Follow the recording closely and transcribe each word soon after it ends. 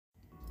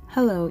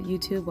Hello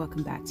YouTube,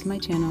 welcome back to my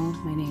channel.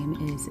 My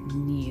name is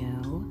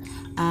Neo.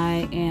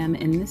 I am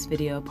in this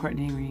video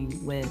partnering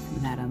with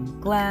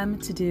Madam Glam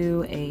to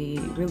do a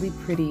really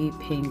pretty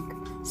pink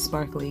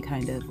sparkly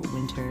kind of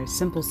winter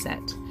simple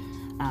set.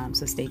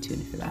 So stay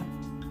tuned for that.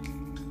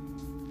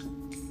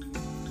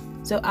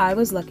 So I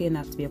was lucky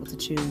enough to be able to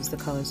choose the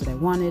colors that I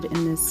wanted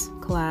in this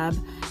collab,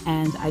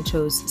 and I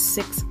chose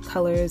 6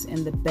 colors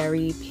in the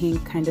berry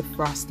pink kind of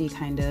frosty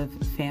kind of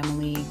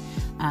family.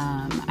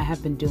 I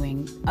have been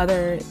doing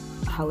other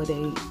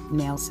holiday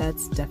nail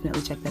sets,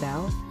 definitely check that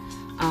out.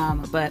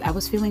 But I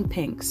was feeling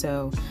pink,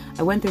 so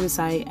I went through the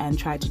site and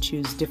tried to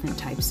choose different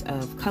types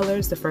of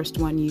colors. The first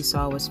one you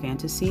saw was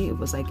Fantasy. It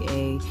was like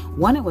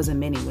it was a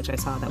mini, which I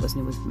saw that was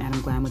new with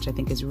Madam Glam, which I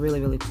think is really,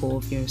 really cool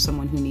if you're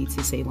someone who needs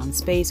to save on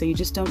space or you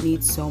just don't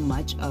need so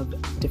much of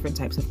different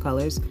types of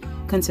colors.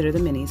 Consider the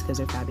minis because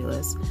they're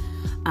fabulous.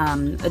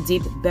 A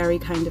deep berry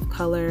kind of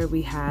color.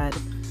 We had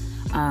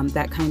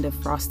that kind of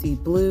frosty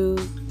blue,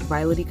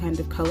 violety kind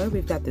of color.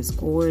 We've got this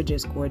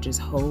gorgeous, gorgeous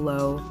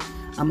holo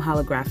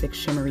holographic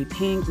shimmery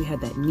pink. We had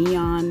that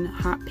neon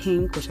hot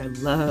pink, which I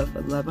love.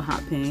 I love a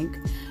hot pink.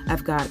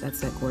 That's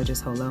that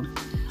gorgeous holo.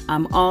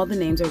 All the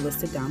names are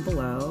listed down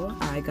below.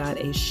 I got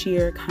a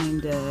sheer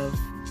kind of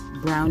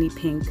brownie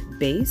pink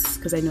base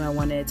because I knew I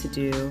wanted to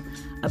do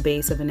a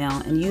base of a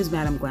nail and use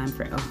Madam Glam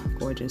for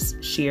gorgeous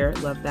sheer,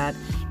 love that.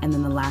 And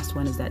then the last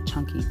one is that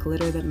chunky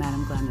glitter that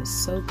Madam Glam is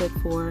so good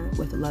for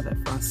with Love at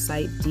First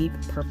Sight, deep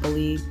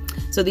purpley.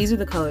 So these are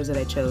the colors that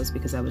I chose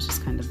because I was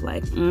just kind of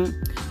like, I'm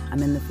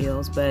in the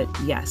feels. But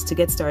yes, to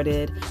get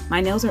started,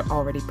 my nails are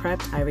already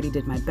prepped. I already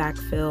did my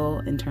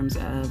backfill in terms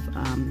of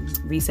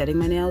resetting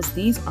my nails.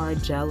 These are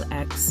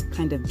GelTips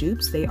kind of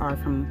dupes. They are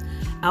from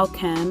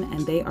Alchem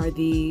and they are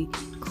the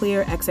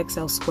clear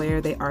XXL square.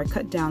 They are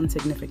cut down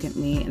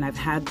significantly and I've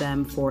had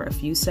them for a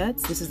few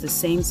sets. This is the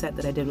same set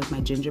that I did with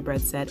my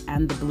gingerbread set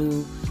and the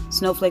blue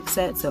snowflake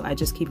set, so I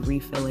just keep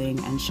refilling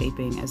and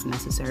shaping as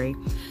necessary.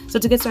 So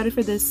to get started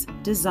for this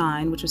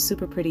design, which is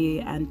super pretty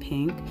and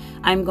pink,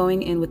 I'm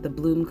going in with the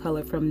bloom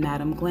color from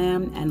Madam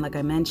Glam, and like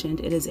I mentioned,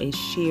 it is a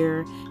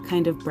sheer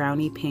kind of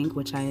brownie pink,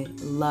 which I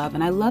love,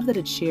 and I love that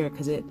it's sheer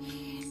because it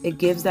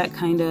gives that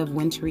kind of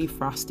wintry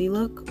frosty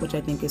look, which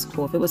I think is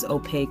cool. If it was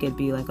opaque, it'd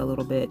be like a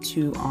little bit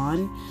too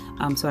on.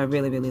 So I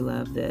really, really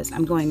love this.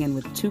 I'm going in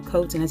with 2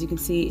 coats, and as you can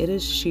see, it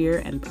is sheer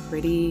and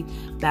pretty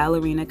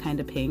ballerina kind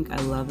of pink.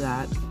 I love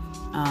that.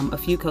 A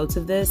few coats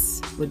of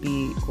this would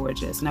be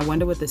gorgeous. And I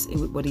wonder what this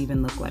would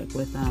even look like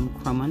with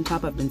chrome on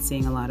top. I've been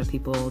seeing a lot of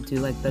people do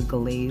like the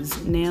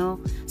glaze nail.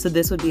 So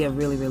this would be a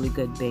really, really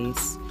good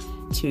base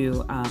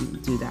to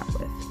do that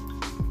with.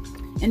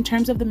 In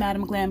terms of the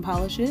Madam Glam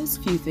polishes,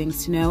 few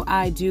things to know.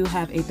 I do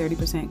have a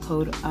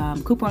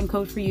 30% coupon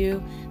code for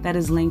you that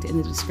is linked in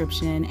the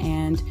description,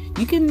 and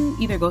you can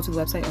either go to the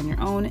website on your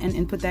own and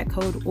input that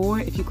code, or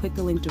if you click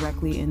the link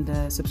directly in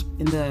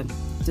the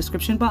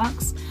description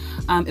box,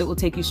 it will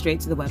take you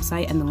straight to the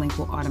website and the link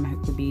will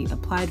automatically be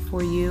applied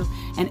for you.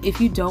 And if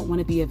you don't want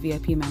to be a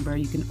VIP member,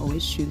 you can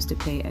always choose to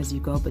pay as you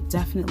go, but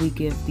definitely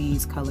give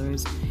these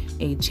colors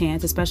a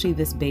chance, especially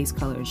this base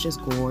color. It's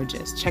just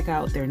gorgeous. Check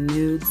out their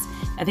nudes.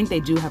 I think they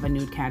do have a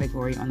nude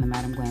category on the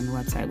Madam Glam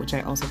website, which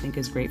I also think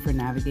is great for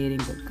navigating,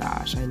 but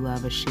gosh, I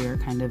love a sheer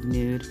kind of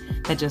nude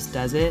that just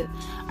does it.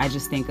 I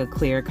just think a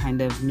clear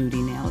kind of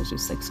nudie nail is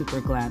just like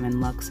super glam and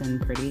luxe and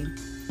pretty.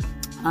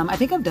 I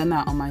think I've done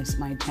that on my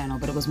channel,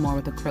 but it was more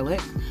with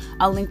acrylic.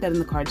 I'll link that in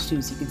the cards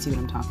too so you can see what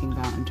I'm talking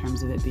about in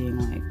terms of it being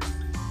like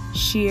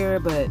sheer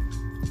but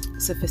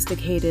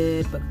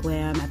sophisticated but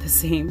glam at the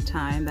same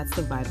time. That's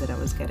the vibe that I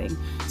was getting.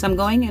 So I'm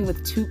going in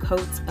with 2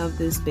 coats of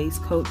this base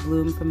coat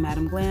bloom from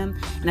Madam Glam,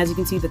 and as you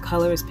can see, the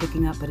color is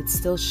picking up, but it's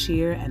still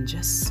sheer and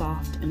just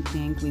soft and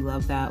pink. We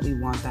love that. We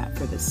want that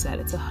for this set.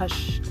 It's a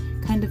hush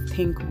kind of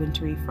pink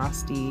wintry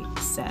frosty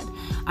set.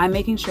 I'm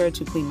making sure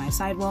to clean my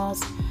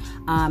sidewalls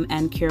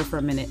and cure for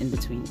a minute in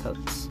between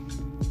coats.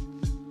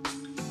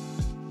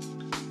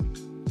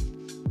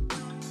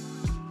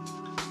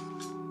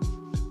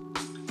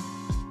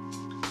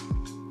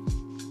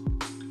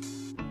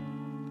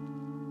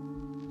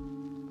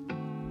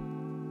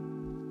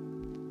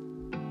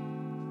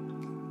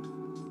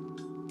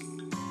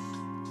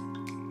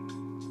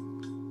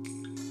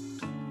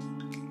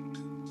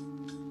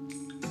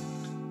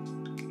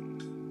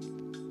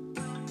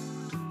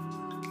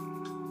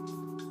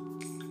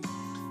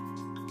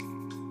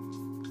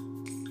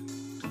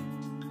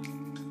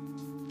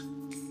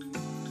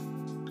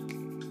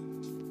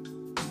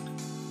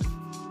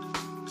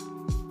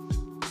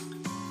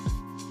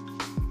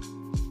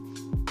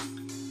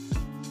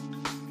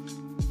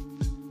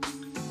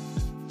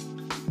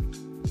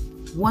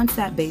 Once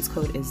that base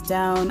coat is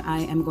down,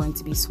 I am going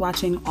to be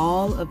swatching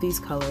all of these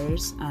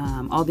colors,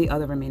 all the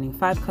other remaining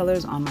 5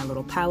 colors on my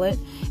little palette,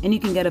 and you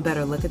can get a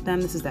better look at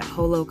them. This is that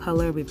holo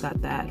color. We've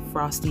got that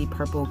frosty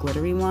purple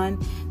glittery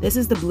one. This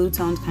is the blue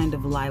toned kind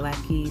of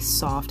lilac-y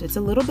soft. It's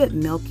a little bit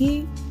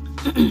milky,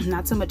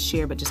 not so much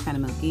sheer, but just kind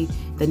of milky.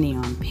 The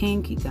neon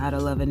pink, you gotta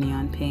love a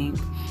neon pink.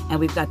 And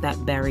we've got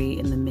that berry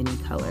in the mini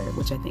color,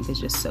 which I think is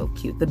just so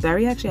cute. The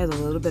berry actually has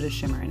a little bit of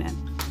shimmer in it.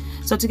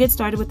 So to get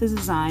started with this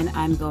design,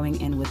 I'm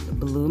going in with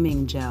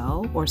blooming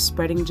gel or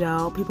spreading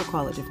gel. People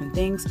call it different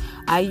things.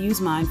 I use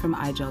mine from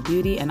iGel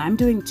Beauty, and I'm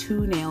doing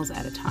 2 nails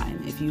at a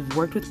time. If you've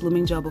worked with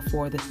blooming gel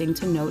before, the thing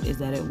to note is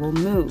that it will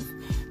move.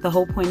 The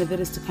whole point of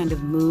it is to kind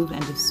of move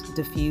and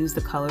diffuse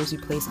the colors you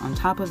place on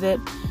top of it.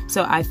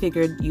 So I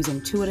figured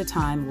using 2 at a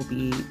time will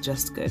be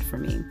just good for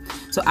me.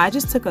 So I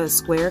just took a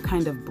square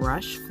kind of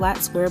brush, flat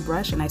square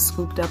brush, and I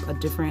scooped up a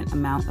different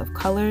amount of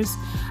colors.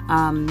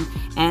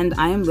 And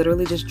I am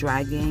literally just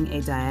dragging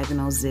a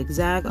diagonal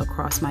zigzag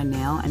across my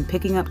nail and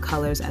picking up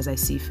colors as I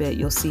see fit.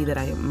 You'll see that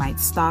I might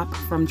stop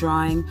from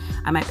drawing.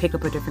 I might pick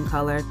up a different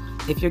color.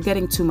 If you're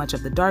getting too much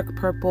of the dark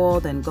purple,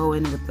 then go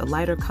in with the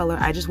lighter color.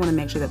 I just want to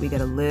make sure that we get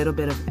a little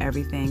bit of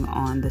everything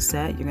on the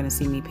set. You're going to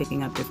see me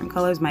picking up different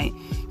colors. Might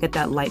get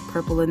that light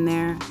purple in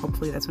there.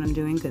 Hopefully that's what I'm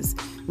doing, because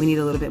we need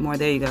a little bit more.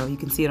 There you go. You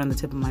can see it on the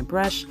tip of my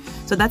brush.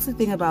 So that's the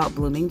thing about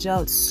blooming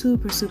gel. It's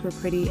super, super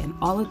pretty, and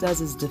all it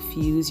does is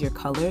diffuse your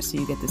color so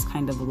you get this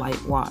kind of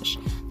light wash.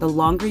 The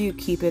longer you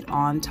keep it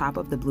on top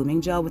of the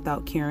blooming gel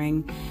without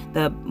curing,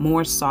 the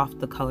more soft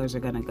the colors are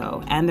going to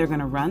go, and they're going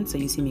to run. So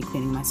you see me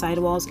cleaning my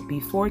sidewalls.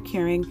 Before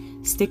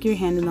curing, stick your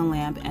hand in the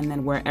lamp, and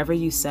then wherever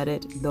you set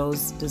it,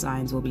 those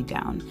designs will be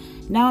down.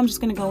 Now I'm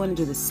just going to go in and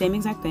do the same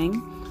exact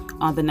thing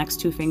on the next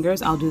 2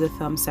 fingers. I'll do the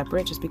thumb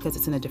separate just because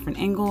it's in a different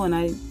angle and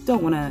I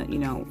don't want to, you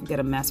know, get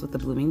a mess with the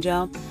blooming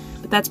gel.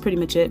 But that's pretty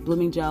much it.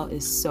 Blooming gel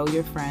is so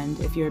your friend.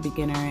 If you're a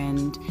beginner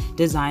and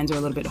designs are a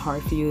little bit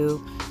hard for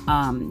you,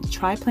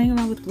 try playing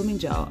around with blooming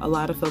gel. A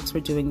lot of folks were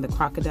doing the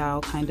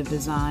crocodile kind of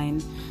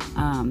design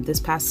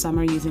this past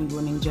summer using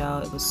blooming gel.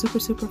 It was super,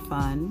 super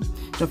fun.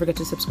 Don't forget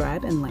to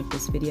subscribe and like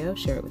this video,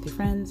 share it with your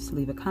friends,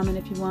 leave a comment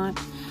if you want.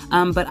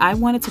 But I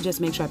wanted to just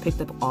make sure I picked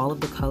up all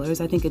of the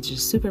colors. I think it's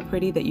just super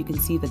pretty that you can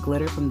see the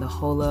glitter from the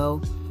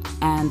holo,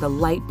 and the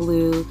light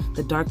blue,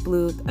 the dark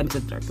blue,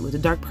 the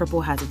dark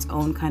purple has its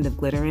own kind of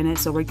glitter in it.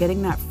 So we're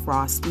getting that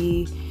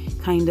frosty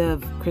kind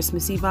of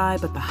Christmassy vibe,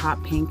 but the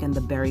hot pink and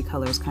the berry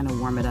colors kind of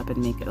warm it up and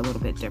make it a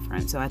little bit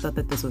different. So I thought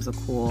that this was a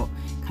cool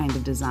kind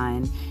of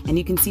design. And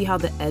you can see how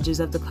the edges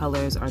of the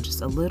colors are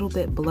just a little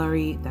bit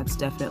blurry. That's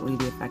definitely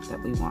the effect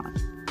that we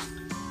want.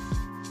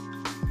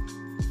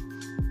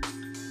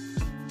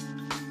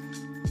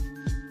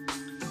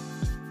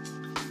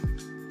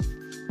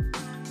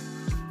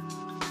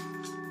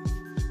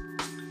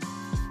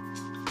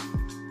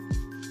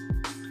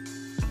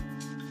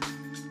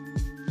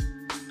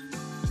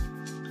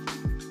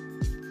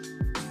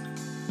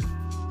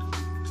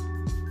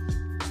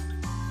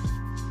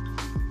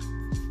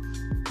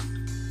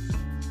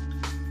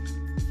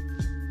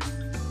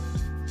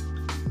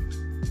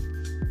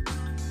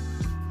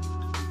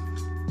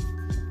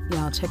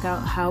 Y'all check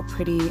out how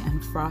pretty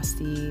and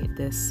frosty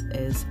this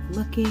is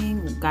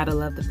looking. Gotta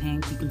love the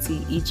pink. You can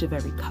see each of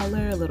every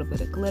color, a little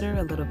bit of glitter,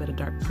 a little bit of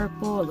dark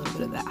purple, a little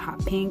bit of that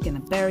hot pink and a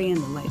berry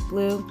and the light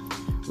blue.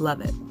 Love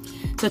it.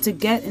 So to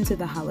get into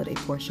the holiday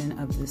portion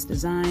of this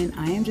design,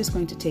 I am just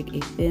going to take a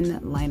thin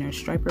liner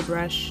striper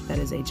brush that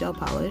is a gel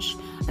polish.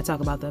 I talk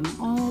about them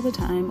all the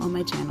time on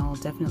my channel.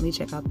 Definitely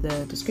check out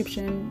the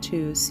description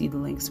to see the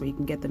links where you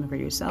can get them for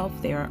yourself.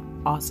 They are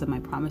awesome.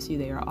 I promise you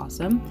they are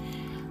awesome.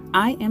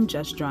 I am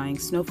just drawing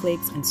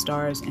snowflakes and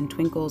stars and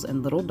twinkles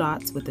and little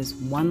dots with this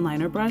one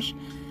liner brush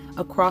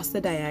across the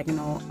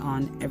diagonal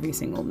on every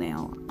single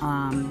nail.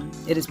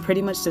 It is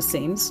pretty much the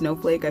same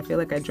snowflake. I feel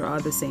like I draw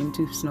the same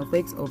 2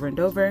 snowflakes over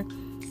and over.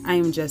 I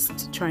am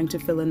just trying to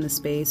fill in the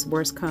space.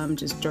 Worst come,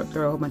 just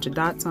throw a whole bunch of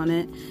dots on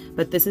it.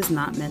 But this is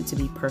not meant to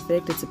be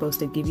perfect. It's supposed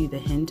to give you the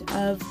hint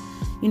of,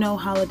 you know,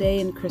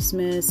 holiday and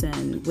Christmas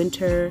and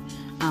winter.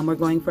 We're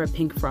going for a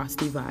pink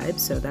frosty vibe,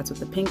 so that's what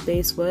the pink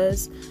base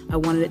was. I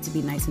wanted it to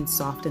be nice and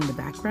soft in the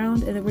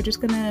background, and then we're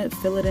just gonna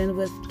fill it in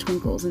with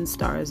twinkles and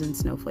stars and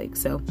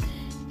snowflakes. So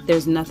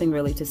there's nothing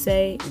really to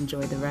say.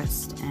 Enjoy the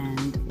rest,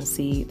 and we'll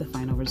see the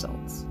final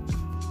results.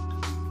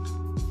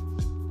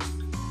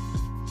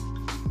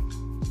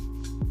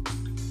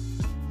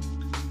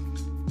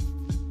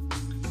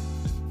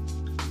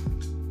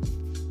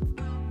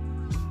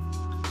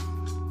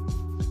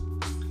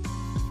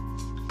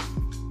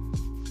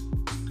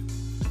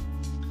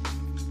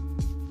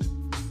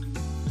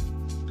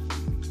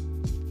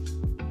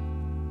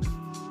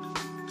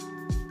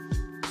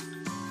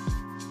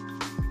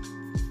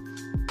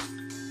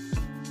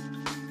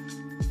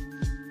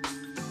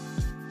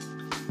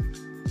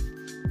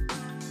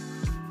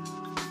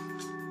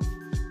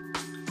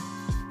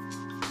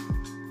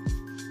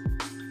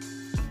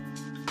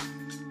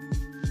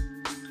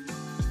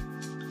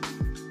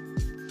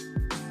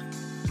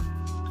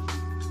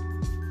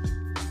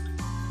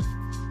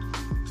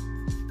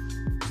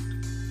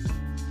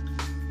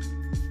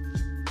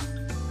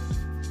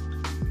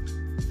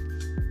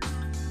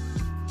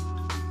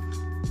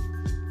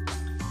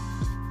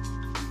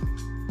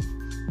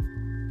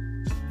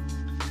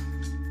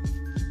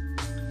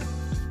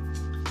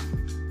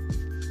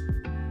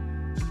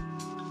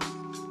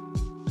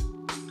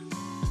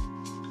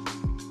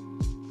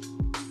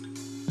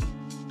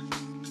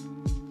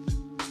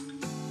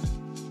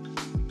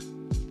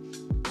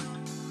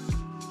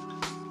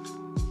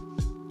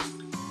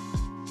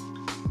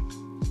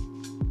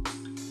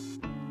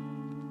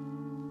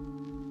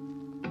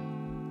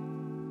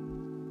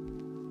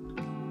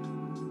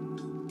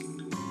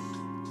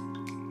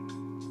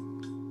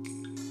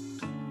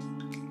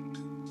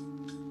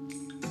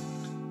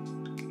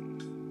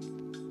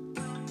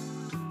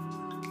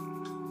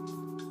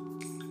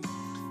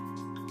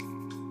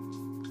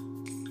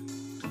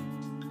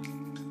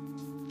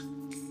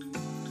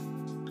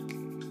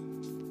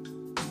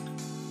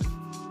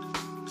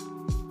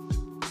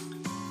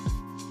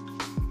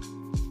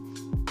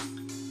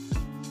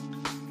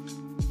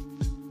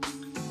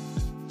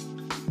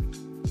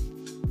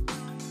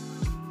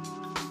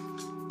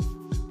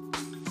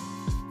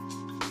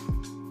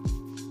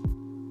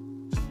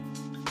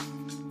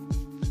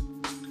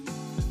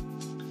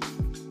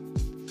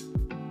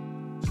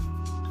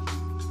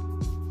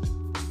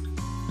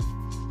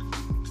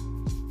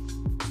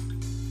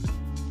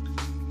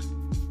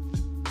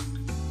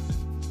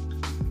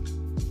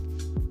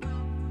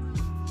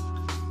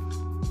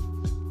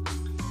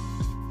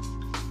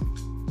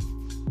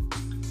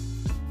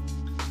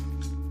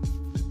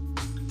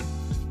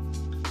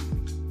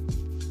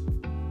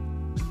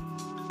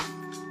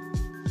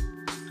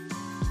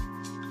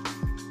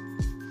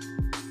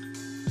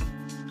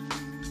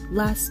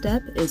 Last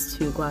step is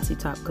to glossy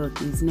top coat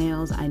these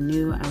nails. I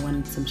knew I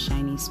wanted some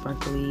shiny,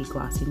 sparkly,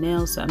 glossy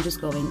nails, so I'm just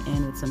going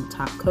in with some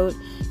top coat,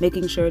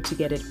 making sure to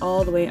get it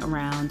all the way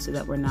around so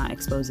that we're not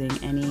exposing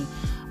any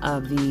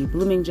of the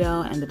blooming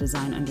gel and the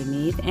design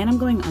underneath. And I'm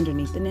going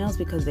underneath the nails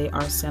because they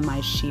are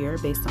semi-sheer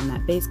based on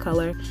that base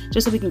color,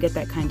 just so we can get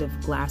that kind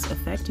of glass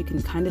effect. You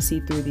can kind of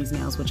see through these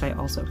nails, which I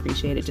also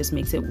appreciate. It just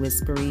makes it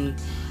whispery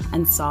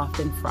and soft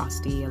and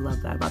frosty. I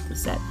love that about the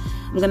set.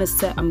 I'm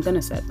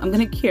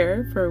gonna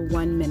cure for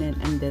 1 minute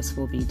and this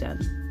will be done.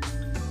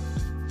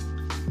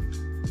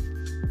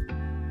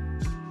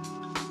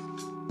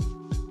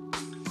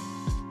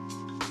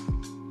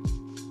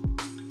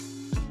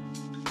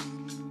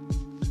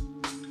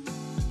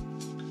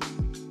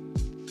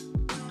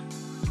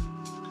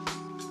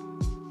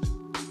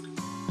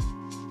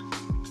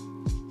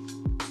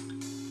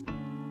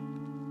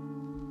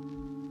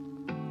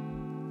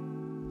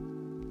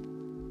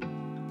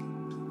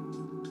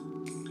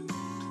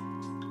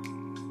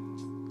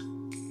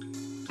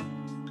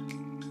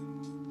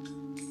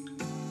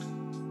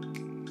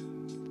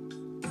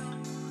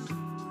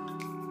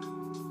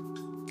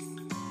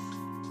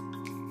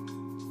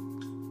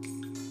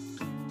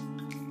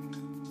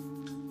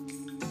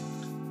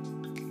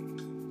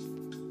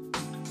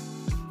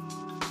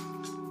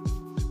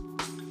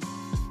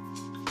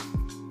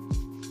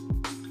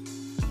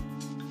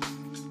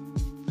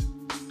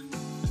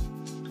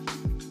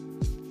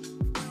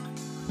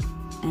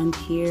 And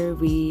here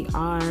we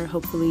are.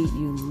 Hopefully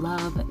you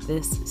love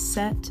this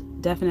set.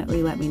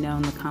 Definitely let me know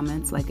in the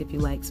comments, like if you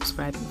like,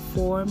 subscribe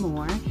for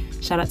more.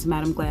 Shout out to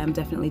Madam Glam.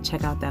 Definitely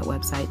check out that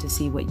website to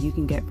see what you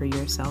can get for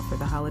yourself for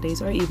the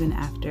holidays or even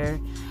after.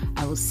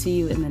 I will see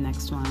you in the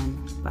next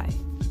one. Bye.